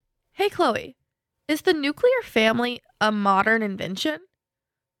Hey, Chloe, is the nuclear family a modern invention?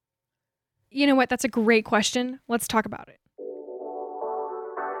 You know what? That's a great question. Let's talk about it.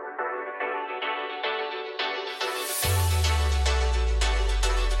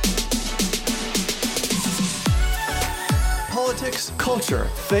 Politics, culture,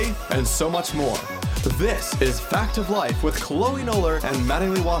 faith, and so much more. This is Fact of Life with Chloe Noller and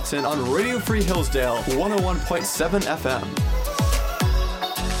Mattingly Watson on Radio Free Hillsdale 101.7 FM.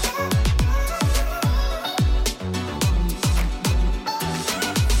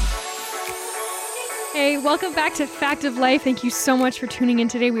 Hey, welcome back to Fact of Life. Thank you so much for tuning in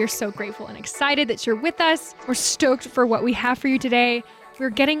today. We are so grateful and excited that you're with us. We're stoked for what we have for you today.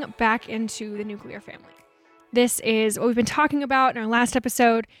 We're getting back into the nuclear family. This is what we've been talking about in our last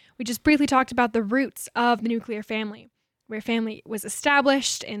episode. We just briefly talked about the roots of the nuclear family, where family was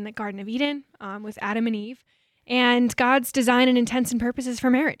established in the Garden of Eden with Adam and Eve, and God's design and intents and purposes for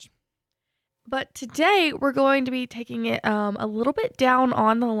marriage. But today we're going to be taking it a little bit down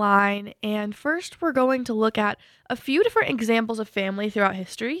on the line. And first, we're going to look at a few different examples of family throughout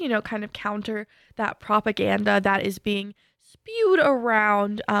history, kind of counter that propaganda that is being spewed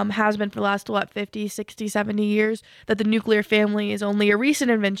around, has been for the last, 50, 60, 70 years, that the nuclear family is only a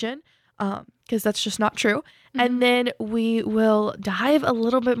recent invention, because that's just not true. Mm-hmm. And then we will dive a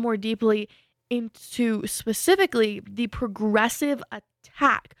little bit more deeply into specifically the progressive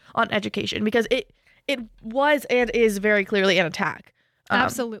attack on education, because it was and is very clearly an attack.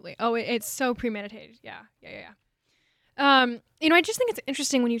 Absolutely. Oh, it's so premeditated. Yeah. I just think it's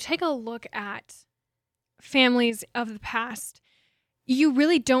interesting when you take a look at families of the past, you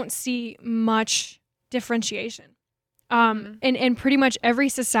really don't see much differentiation. In pretty much every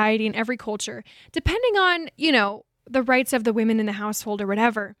society and every culture, depending on, the rights of the women in the household or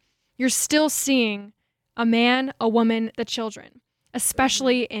whatever, you're still seeing a man, a woman, the children.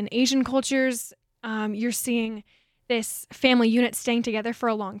 Especially in Asian cultures, you're seeing this family unit staying together for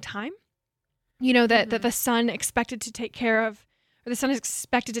a long time. That the son expected to take care of, or the son is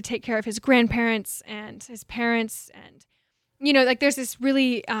expected to take care of his grandparents and his parents, and there's this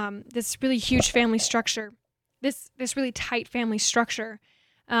really huge family structure, this really tight family structure,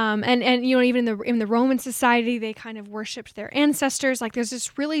 and even in the Roman society, they kind of worshipped their ancestors. Like there's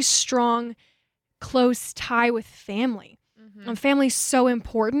this really strong, close tie with family. Family's so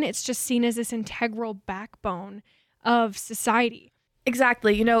important. It's just seen as this integral backbone of society.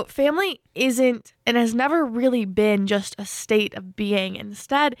 Exactly. Family isn't and has never really been just a state of being.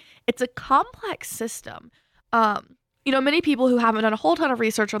 Instead, it's a complex system. Many people who haven't done a whole ton of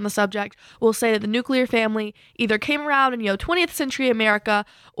research on the subject will say that the nuclear family either came around in, 20th century America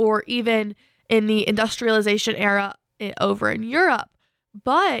or even in the industrialization era over in Europe.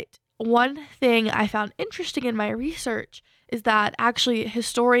 But one thing I found interesting in my research is that actually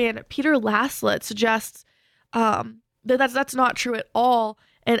historian Peter Laslett suggests that's not true at all.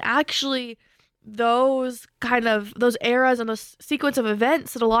 And actually those eras and those sequence of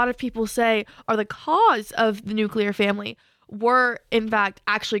events that a lot of people say are the cause of the nuclear family were in fact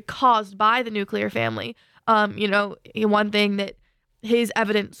actually caused by the nuclear family. One thing that his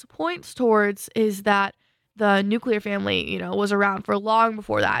evidence points towards is that the nuclear family, was around for long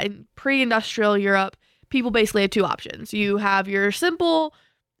before that. In pre-industrial Europe, people basically had two options. You have your simple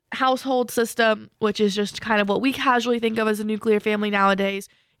household system, which is just kind of what we casually think of as a nuclear family nowadays,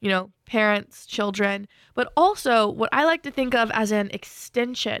 parents, children, but also what I like to think of as an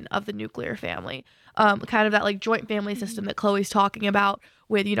extension of the nuclear family, kind of that like joint family system that Chloe's talking about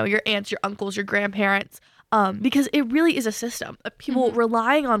with, your aunts, your uncles, your grandparents, because it really is a system of people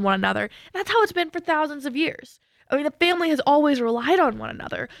relying on one another. And that's how it's been for thousands of years. I mean, the family has always relied on one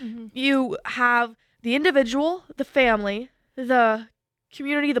another. You have the individual, the family, the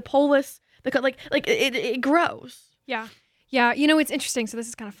community, the polis, it grows. Yeah. It's interesting. So this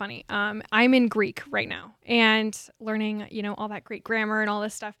is kind of funny. I'm in Greek right now and learning, all that great grammar and all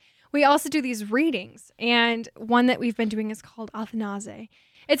this stuff. We also do these readings, and one that we've been doing is called Athanase.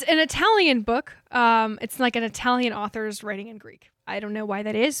 It's an Italian book. It's like an Italian author's writing in Greek. I don't know why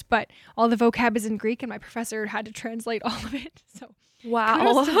that is, but all the vocab is in Greek, and my professor had to translate all of it. So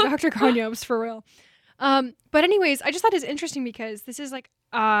wow, Dr. Konyos, for real. But anyways, I just thought it was interesting because this is like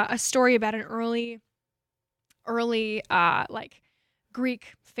a story about an early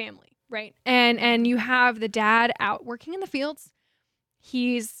Greek family, right? And you have the dad out working in the fields.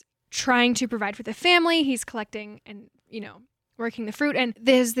 He's trying to provide for the family. He's collecting and, working the fruit. And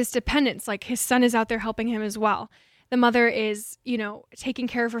there's this dependence, like his son is out there helping him as well. The mother is, taking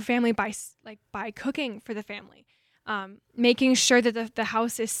care of her family by cooking for the family, making sure that the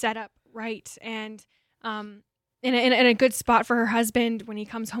house is set up right. And in a good spot for her husband when he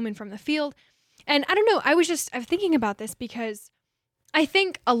comes home in from the field. And I don't know, I'm thinking about this because I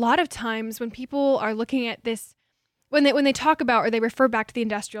think a lot of times when people are looking at this, when they talk about or they refer back to the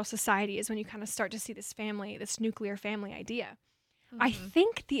industrial society is when you kind of start to see this nuclear family idea. Mm-hmm. I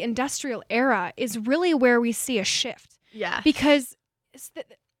think the industrial era is really where we see a shift. Yeah. Because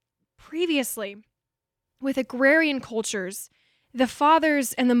previously, with agrarian cultures, the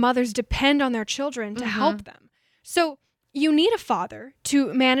fathers and the mothers depend on their children to help them. So you need a father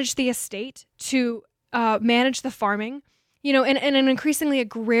to manage the estate, to manage the farming, in an increasingly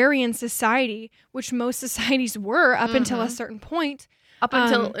agrarian society, which most societies were up until a certain point. Up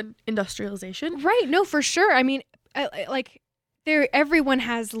until industrialization. Right. No, for sure. I mean, everyone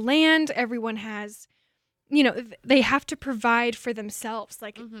has land, everyone has, they have to provide for themselves.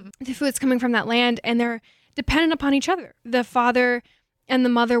 Like the food's coming from that land and they're dependent upon each other. The father and the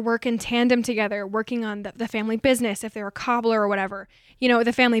mother work in tandem together, working on the family business, if they're a cobbler or whatever,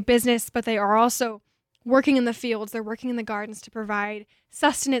 the family business, but they are also working in the fields. They're working in the gardens to provide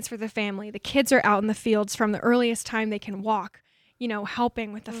sustenance for the family. The kids are out in the fields from the earliest time they can walk,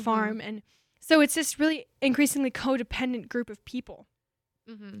 helping with the farm. And so it's this really increasingly codependent group of people.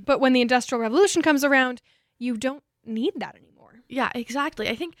 But when the Industrial Revolution comes around, you don't need that anymore. Yeah, exactly.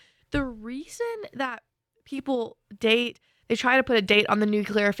 I think the reason that people they try to put a date on the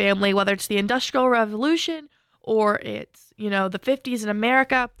nuclear family, whether it's the Industrial Revolution or it's, the 50s in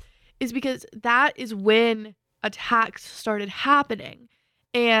America, is because that is when attacks started happening.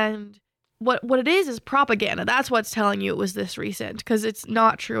 And what it is propaganda. That's what's telling you it was this recent, because it's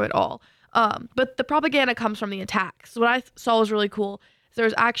not true at all. But the propaganda comes from the attacks. What I saw was really cool. There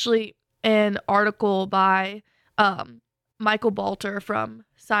was actually an article by Michael Balter from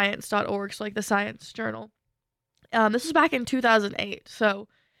science.org, so like the science journal. This was back in 2008, so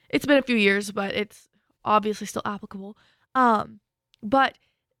it's been a few years, but it's obviously still applicable. But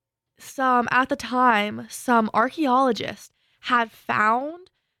at the time, some archaeologists had found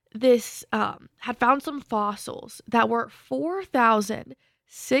some fossils that were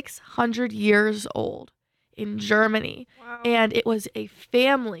 4,600 years old in Germany. Wow. And it was a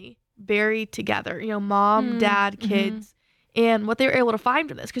family buried together, mom, dad, kids. And what they were able to find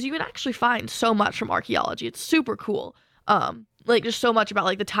from this, because you can actually find so much from archaeology. It's super cool. Just so much about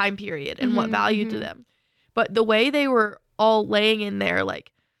like the time period and what value to them. But the way they were all laying in there,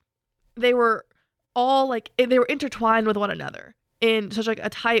 like they were intertwined with one another in such like a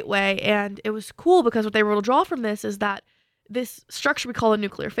tight way. And it was cool because what they were able to draw from this is that this structure we call a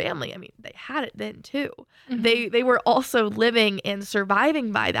nuclear family, I mean, they had it then too. They were also living and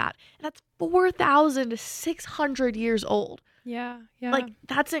surviving by that. And that's 4,600 years old. Yeah. Like,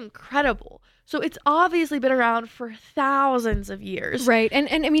 that's incredible. So it's obviously been around for thousands of years. Right. And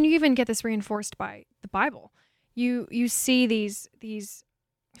I mean, you even get this reinforced by the Bible. You see these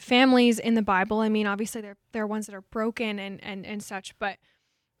families in the Bible. I mean, obviously there are ones that are broken and such, but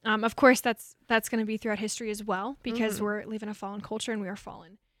of course that's going to be throughout history as well, because we're living a fallen culture and we are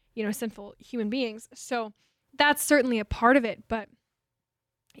fallen, sinful human beings. So that's certainly a part of it. But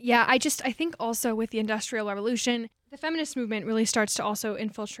yeah, I think also with the Industrial Revolution, the feminist movement really starts to also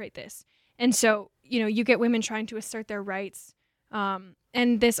infiltrate this. And so, you get women trying to assert their rights. And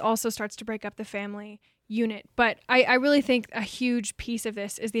this also starts to break up the family unit. But I really think a huge piece of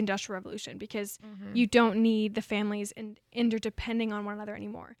this is the Industrial Revolution, because you don't need the families interdepending on one another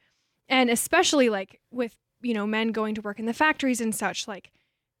anymore. And especially like with, men going to work in the factories and such, like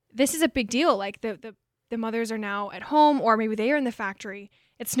this is a big deal. Like the mothers are now at home, or maybe they are in the factory.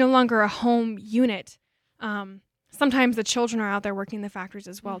 It's no longer a home unit. Sometimes the children are out there working in the factories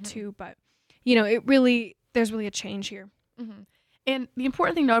as well too. But, there's really a change here. And the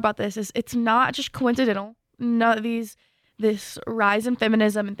important thing to know about this is it's not just coincidental. None of this rise in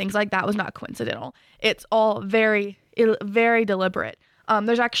feminism and things like that was not coincidental. It's all very, very deliberate.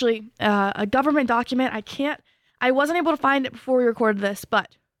 There's actually a government document. I wasn't able to find it before we recorded this,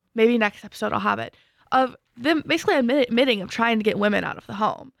 but maybe next episode I'll have it, of them basically admitting of trying to get women out of the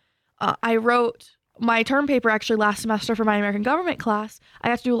home. I wrote my term paper actually last semester for my American government class. I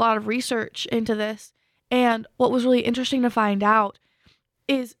got to do a lot of research into this. And what was really interesting to find out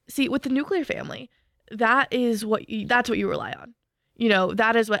is, see, with the nuclear family, that's what you rely on.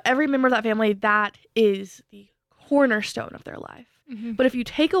 That is what every member of that family, that is the cornerstone of their life. But if you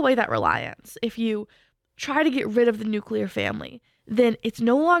take away that reliance, if you try to get rid of the nuclear family, then it's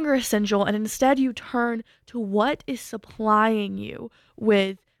no longer essential. And instead you turn to what is supplying you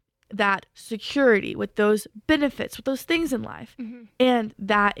with that security, with those benefits, with those things in life. And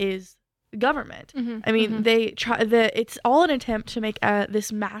that is government. I mean, they try it's all an attempt to make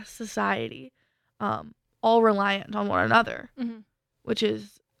this mass society all reliant on one another, which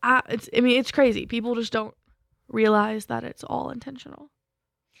is, it's crazy. People just don't realize that it's all intentional.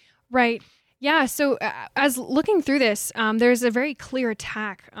 Right. Yeah. So as looking through this, there's a very clear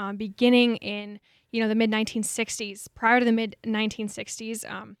attack beginning in, the mid 1960s. Prior to the mid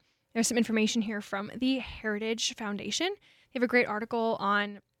 1960s, there's some information here from the Heritage Foundation. They have a great article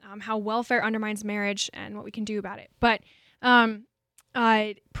on how welfare undermines marriage and what we can do about it. But prior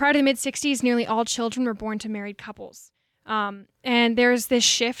to the mid 60s, nearly all children were born to married couples. And there's this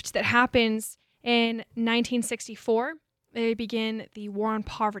shift that happens in 1964. They begin the War on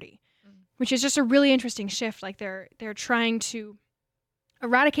Poverty, which is just a really interesting shift. Like they're trying to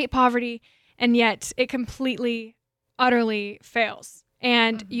eradicate poverty, and yet it completely, utterly fails.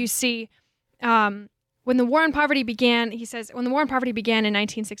 And you see, when the War on Poverty began, he says, when the War on Poverty began in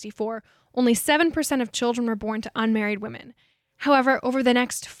 1964, only 7% of children were born to unmarried women. However, over the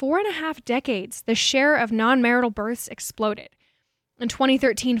next 4.5 decades, the share of non-marital births exploded. In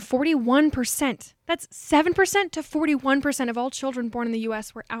 2013, 41%, that's 7% to 41% of all children born in the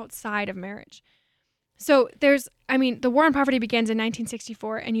U.S. were outside of marriage. So the War on Poverty begins in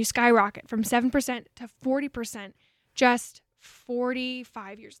 1964, and you skyrocket from 7% to 40% just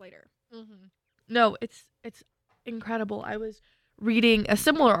 45 years later. No, it's incredible. I was reading a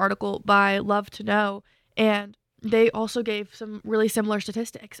similar article by Love to Know, and they also gave some really similar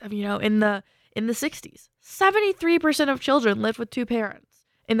statistics of, in the 60s, 73% of children lived with two parents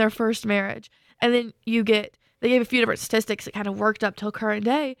in their first marriage. And then they gave a few different statistics that kind of worked up till current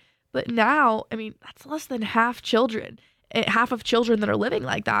day. But now, that's less than half of children that are living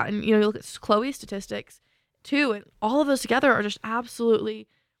like that. And, you look at Chloe's statistics too, and all of those together are just absolutely,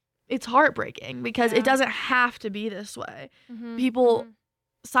 it's heartbreaking because it doesn't have to be this way. People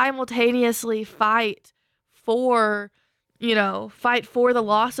simultaneously fight for the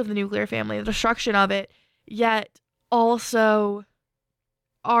loss of the nuclear family, the destruction of it, yet also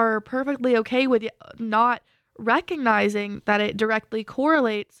are perfectly okay with not recognizing that it directly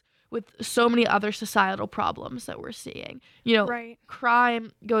correlates with so many other societal problems that we're seeing. Right.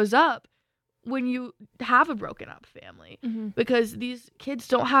 Crime goes up when you have a broken up family because these kids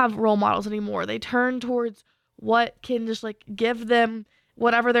don't have role models anymore. They turn towards what can just give them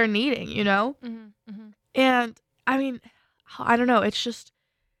whatever they're needing, And I don't know. It's just,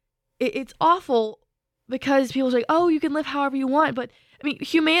 it's awful because people say, oh, you can live however you want. But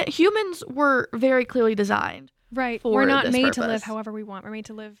humans were very clearly designed. Right. For we're not this made purpose. to live however we want. We're made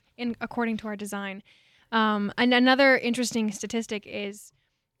to live according to our design. And another interesting statistic is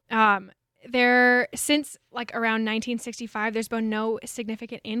since around 1965, there's been no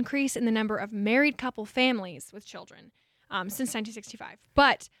significant increase in the number of married couple families with children since 1965.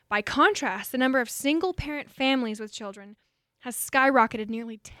 But by contrast, the number of single parent families with children has skyrocketed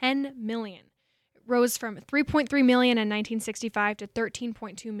nearly 10 million. It rose from 3.3 million in 1965 to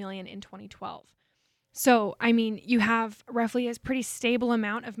 13.2 million in 2012. So, you have roughly a pretty stable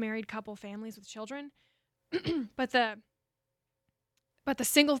amount of married couple families with children, but the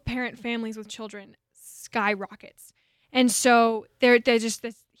single parent families with children skyrockets. And so there's just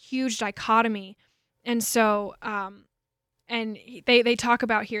this huge dichotomy. And so and they talk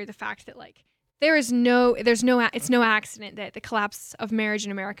about here the fact that it's no accident that the collapse of marriage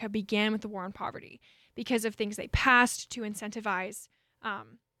in America began with the War on Poverty because of things they passed to incentivize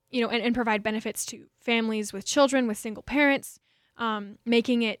and provide benefits to families with children, with single parents,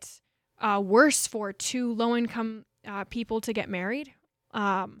 making it worse for two low-income people to get married.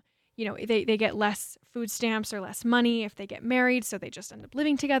 They get less food stamps or less money if they get married, so they just end up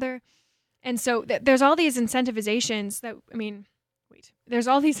living together. And so there's all these incentivizations there's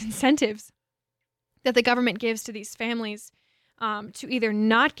all these incentives that the government gives to these families to either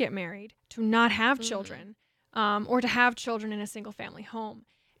not get married, to not have children, or to have children in a single-family home.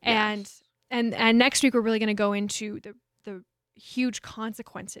 Yes. And next week we're really going to go into the huge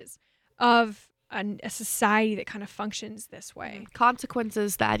consequences of a society that kind of functions this way.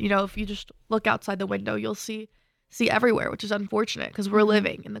 Consequences that, if you just look outside the window, you'll see everywhere, which is unfortunate because we're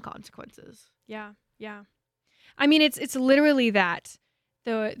living in the consequences. Yeah. It's literally that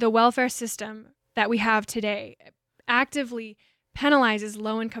the welfare system that we have today actively penalizes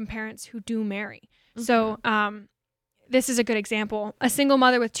low-income parents who do marry. So, this is a good example. A single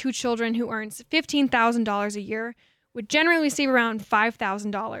mother with two children who earns $15,000 a year would generally receive around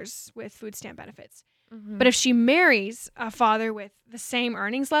 $5,000 with food stamp benefits. But if she marries a father with the same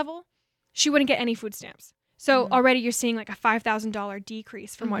earnings level, she wouldn't get any food stamps. So already you're seeing a $5,000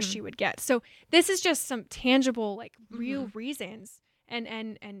 decrease from what she would get. So this is just some tangible, real reasons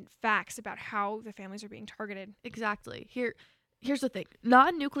and facts about how the families are being targeted. Exactly. Here's the thing.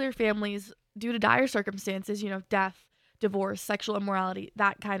 Non-nuclear families due to dire circumstances, death, divorce, sexual immorality,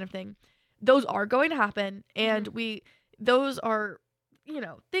 that kind of thing, those are going to happen. And those are,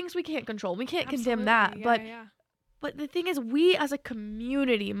 things we can't control. We can't condemn that. But the thing is, we as a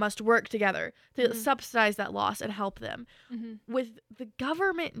community must work together to subsidize that loss and help them. With the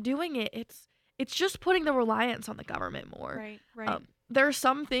government doing it, it's just putting the reliance on the government more. Right. There are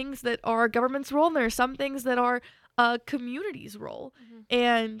some things that are government's role, and there are some things that are a community's role.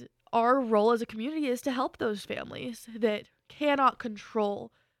 And our role as a community is to help those families that cannot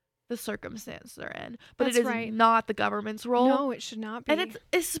control the circumstance they're in. But it is not the government's role. No, it should not be. And it's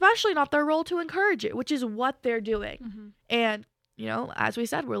especially not their role to encourage it, which is what they're doing. And, as we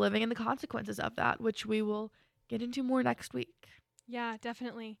said, we're living in the consequences of that, which we will get into more next week. Yeah,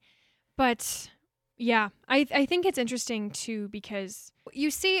 definitely. But yeah, I think it's interesting too, because you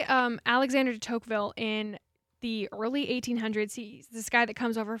see Alexander de Tocqueville in the early 1800s. He's this guy that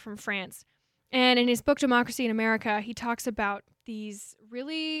comes over from France. And in his book, Democracy in America, he talks about these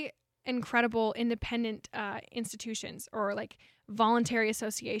really incredible independent institutions, or like voluntary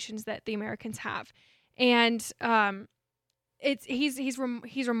associations that the Americans have. And he's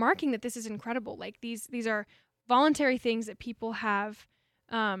remarking that this is incredible. Like these are voluntary things that people have,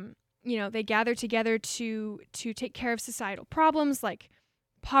 they gather together to take care of societal problems like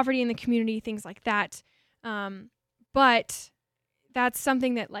poverty in the community, things like that. But that's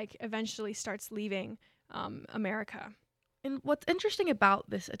something that like eventually starts leaving America. And what's interesting about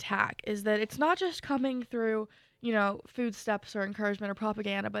this attack is that it's not just coming through, foodstuffs or encouragement or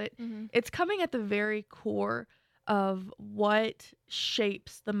propaganda, but it's coming at the very core of what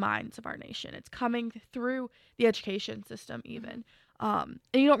shapes the minds of our nation. It's coming through the education system even. And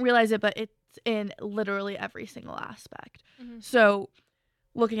you don't realize it, but it's in literally every single aspect. So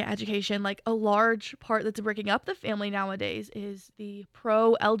looking at education, like a large part that's breaking up the family nowadays is the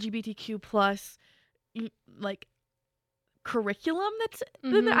pro-LGBTQ plus, like, curriculum that's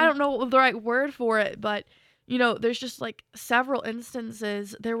I don't know the right word for it, but there's just like several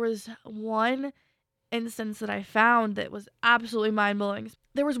instances. There was one instance that I found that was absolutely mind-blowing.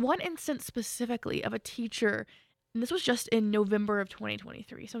 There was one instance specifically of a teacher, and this was just in November of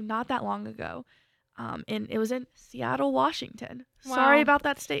 2023, so not that long ago, and it was in Seattle, Washington. Wow. Sorry about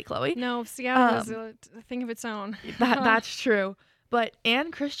that state, Chloe. No, Seattle is a thing of its own. That's true. But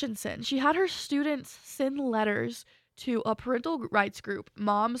Ann Christensen, she had her students send letters to a parental rights group,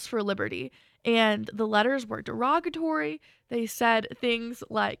 Moms for Liberty, and the letters were derogatory. They said things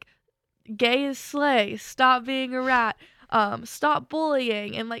like, gay is slay, stop being a rat, stop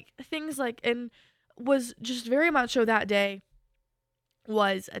bullying, and like things like, and was just very much so that day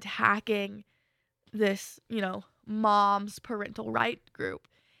was attacking this, mom's parental right group.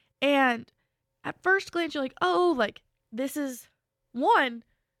 And at first glance, you're like, oh, like this is like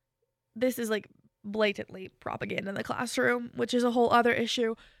blatantly propaganda in the classroom, which is a whole other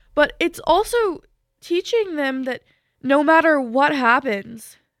issue. But it's also teaching them that no matter what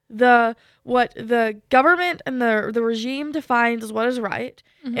happens, what the government and the regime defines as what is right,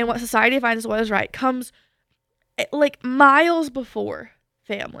 and what society defines as what is right comes like miles before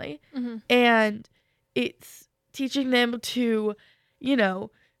family. And it's teaching them to,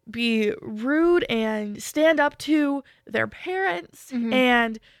 be rude and stand up to their parents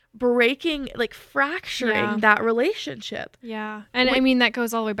and fracturing that relationship. Yeah. And I mean, that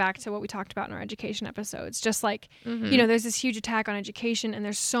goes all the way back to what we talked about in our education episodes. Just like, there's this huge attack on education, and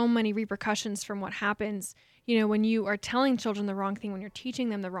there's so many repercussions from what happens, when you are telling children the wrong thing, when you're teaching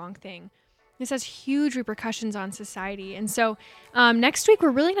them the wrong thing. This has huge repercussions on society. And so next week,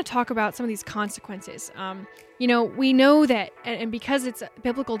 we're really going to talk about some of these consequences. We know that, and because it's a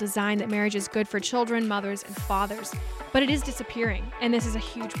biblical design, that marriage is good for children, mothers, and fathers, but it is disappearing. And this is a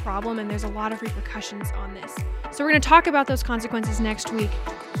huge problem, and there's a lot of repercussions on this. So we're going to talk about those consequences next week.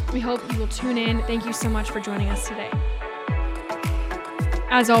 We hope you will tune in. Thank you so much for joining us today.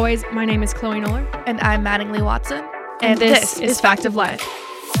 As always, my name is Chloe Noller. And I'm Mattingly Watson. And this is Fact of Life.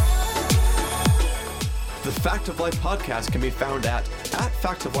 The Fact of Life podcast can be found at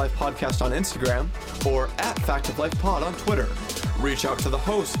Fact of Life Podcast on Instagram or at Fact of Life Pod on Twitter. Reach out to the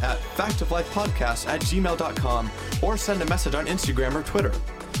host at factoflifepodcast@gmail.com or send a message on Instagram or Twitter.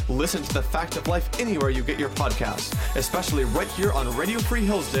 Listen to The Fact of Life anywhere you get your podcasts, especially right here on Radio Free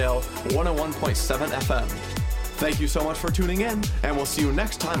Hillsdale 101.7 FM. Thank you so much for tuning in, and we'll see you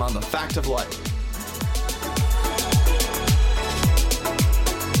next time on The Fact of Life.